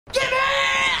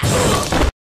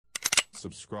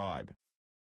subscribe.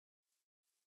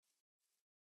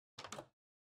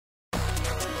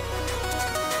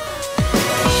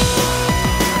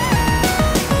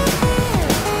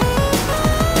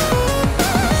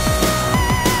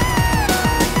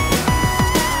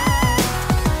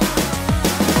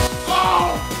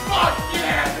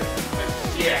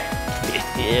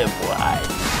 Yeah, boy.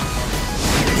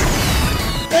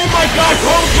 Oh my God,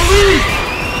 call the police!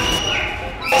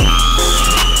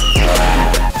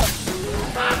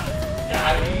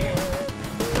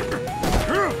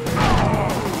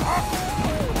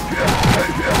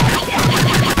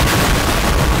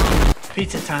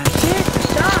 Pizza time.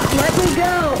 Stop! Let me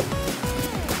go!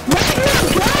 Let me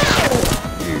go!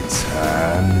 It's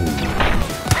time.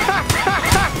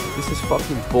 This is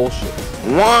fucking bullshit.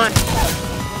 One.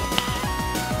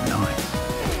 Nice.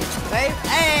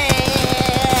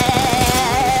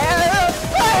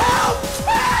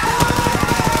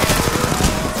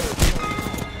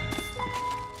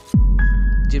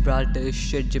 Gibraltar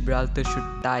shit, Gibraltar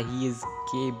should die, he is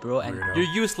gay, bro. And You're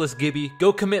useless, Gibby.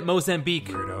 Go commit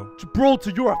Mozambique.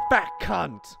 Gibraltar, you're a fat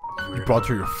cunt.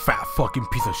 Gibraltar, you're a fat fucking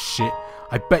piece of shit.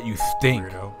 I bet you stink.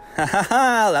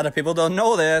 Hahaha, a lot of people don't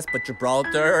know this, but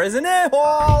Gibraltar is an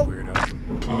a-hole!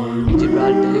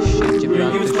 Gibraltar shit, You're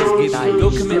Gibraltar useless, should Gibby. die. Go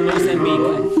commit Mozambique.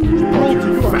 Gibraltar,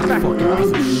 you're a fat fucking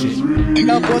piece of shit.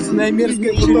 Капостная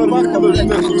мерзкая чурбака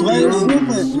возьмет твои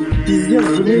зубы, пиздец,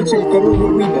 жречая корову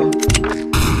выда.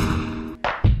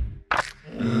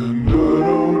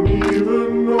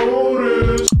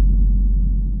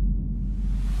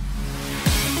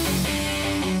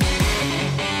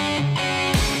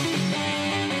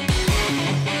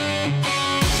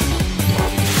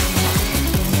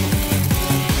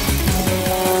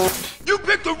 You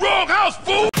picked the wrong house,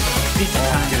 fool! Pizza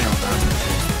time.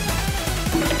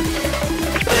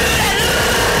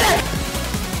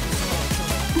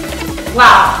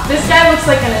 Wow, this guy looks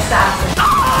like an assassin.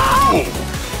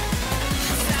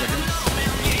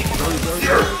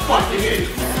 You're fucking idiot!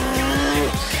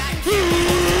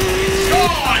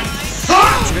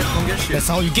 That's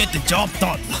how you get the job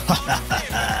done.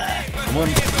 Come on,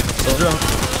 soldier.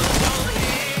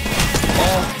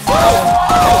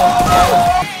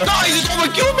 Guys, it's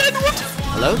overkill, man! What?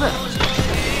 Hello there.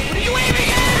 What are you aiming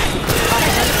at?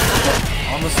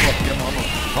 On the slip, get him on the...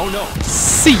 Oh no.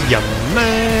 See ya,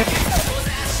 man.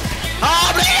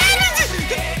 Oh, man!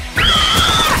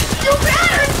 You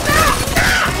better stop!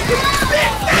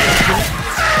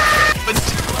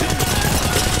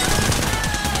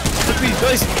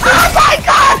 Oh my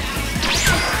God!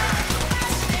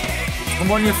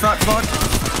 Come on, you fat fuck.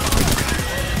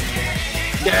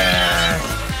 Yeah!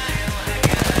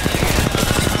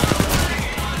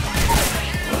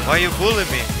 Why you bullying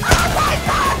me? Oh my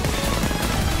God!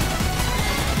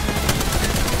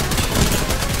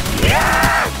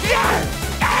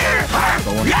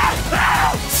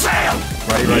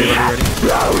 Ready.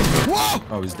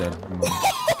 Oh, he's dead.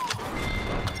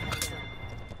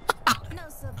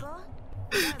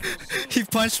 He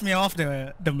punched me off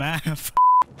the map.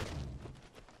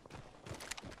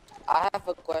 I have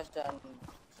a question.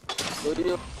 Do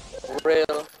you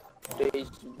real rich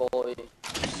boy?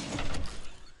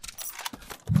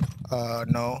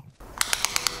 No.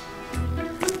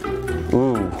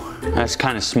 Ooh, that's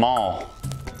kind of small.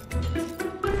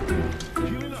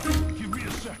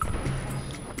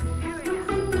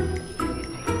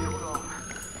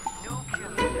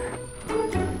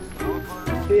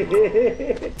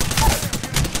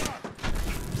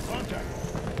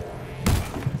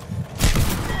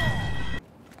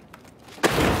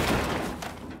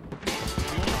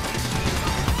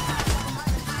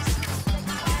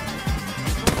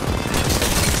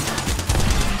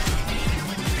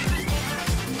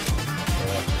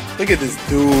 Look at this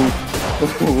dude.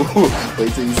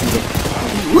 Wait till you see him.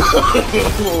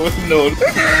 No.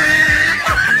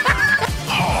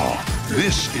 Oh,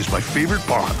 this is my favorite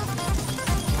part.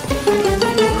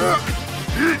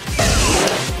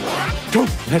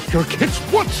 Don't let your kids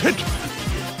watch it!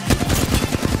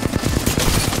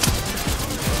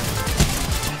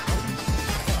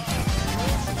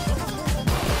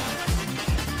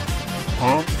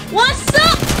 Huh? What's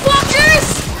up, fuckers?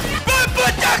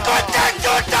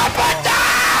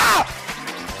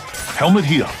 Helmet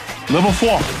here. Level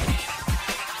 4.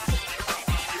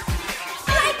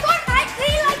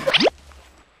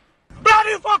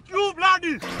 Bloody fuck you,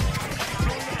 bloody!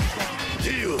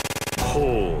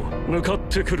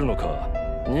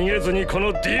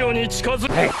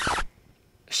 Hey,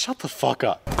 shut the fuck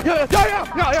up. Yeah.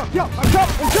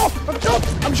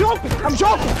 I'm joking.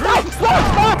 Stop!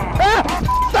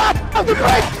 Stop! The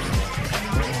break!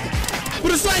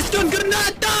 Precise stun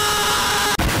granata!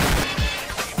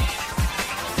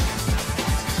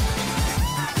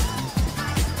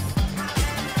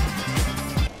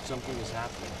 Something is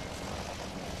happening.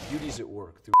 Beauty's at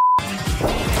work.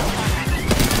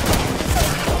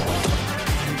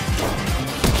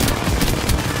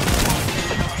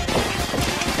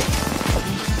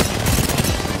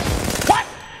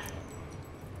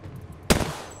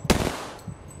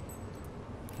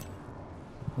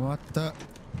 What the?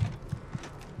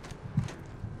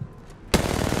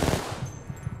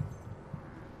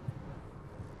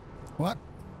 What?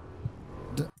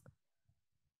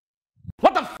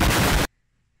 What the?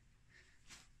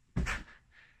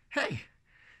 Hey,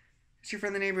 it's your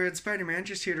friendly neighborhood Spider-Man,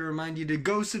 just here to remind you to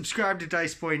go subscribe to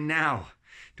Dice Boy now.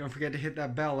 Don't forget to hit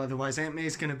that bell, otherwise Aunt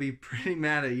May's gonna be pretty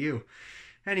mad at you.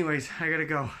 Anyways, I gotta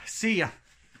go. See ya!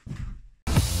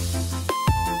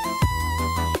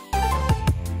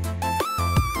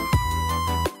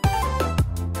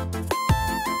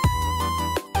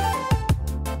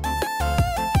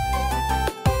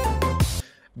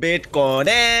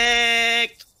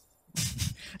 BitConnect!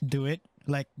 Do it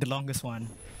like the longest one.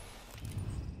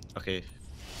 Okay.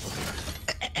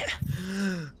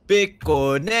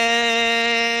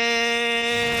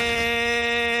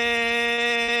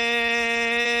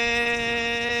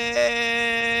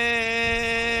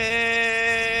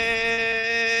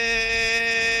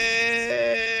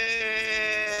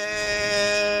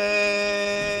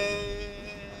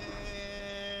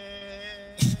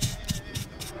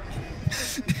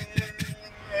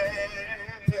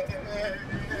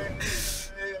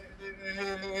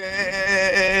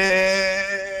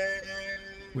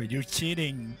 Wait, you're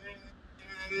cheating.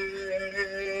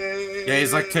 Yeah,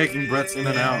 he's like taking breaths in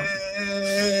and out.